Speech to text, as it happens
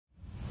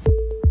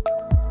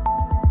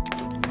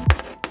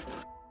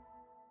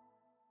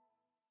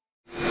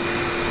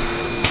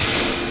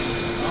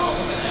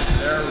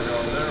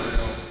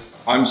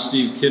I'm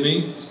Steve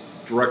Kinney,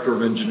 Director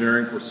of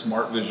Engineering for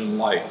Smart Vision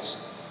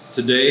Lights.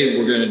 Today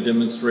we're going to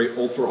demonstrate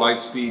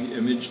ultra-high-speed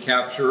image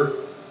capture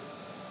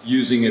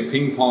using a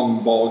ping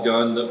pong ball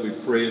gun that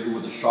we've created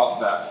with a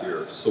shop vac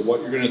here. So what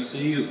you're going to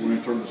see is we're going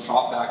to turn the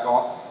shop vac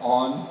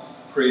on,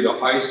 create a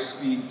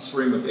high-speed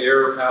stream of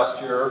air past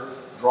here,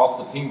 drop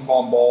the ping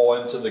pong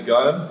ball into the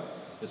gun.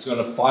 It's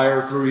going to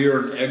fire through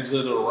here and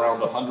exit at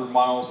around 100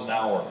 miles an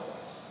hour.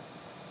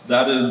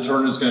 That in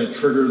turn is going to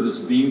trigger this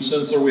beam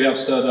sensor we have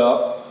set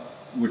up,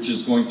 which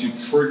is going to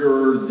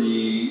trigger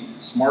the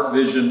Smart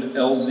Vision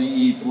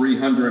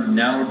LZE300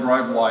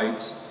 NanoDrive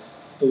lights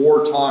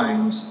 4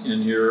 times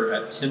in here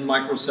at 10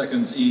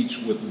 microseconds each,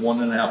 with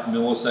 1.5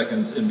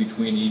 milliseconds in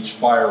between each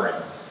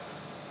firing.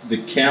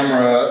 The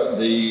camera,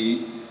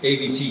 the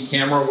AVT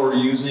camera we're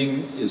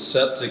using, is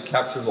set to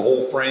capture the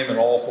whole frame and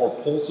all 4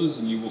 pulses,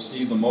 and you will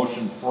see the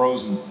motion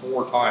frozen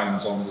 4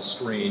 times on the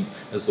screen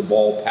as the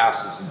ball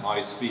passes in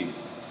high speed.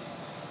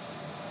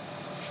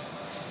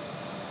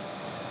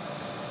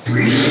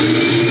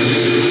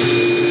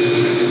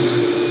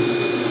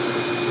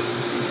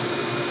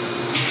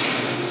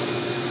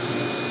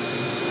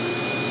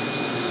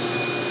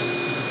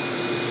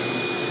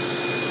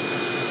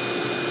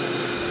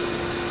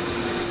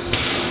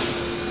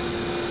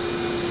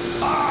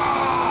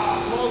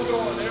 Logo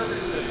and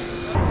everything.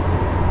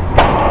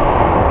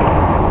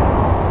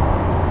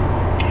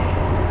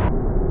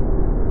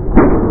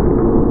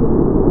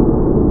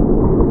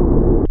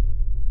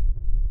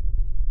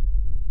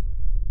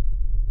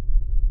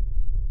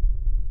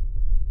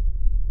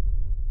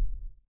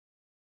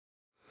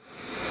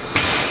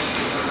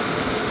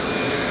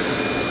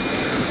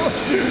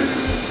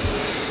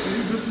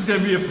 This is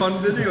going to be a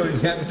fun video. You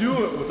can't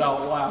do it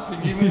without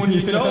laughing, even when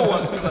you know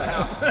what's going to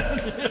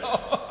happen. You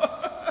know?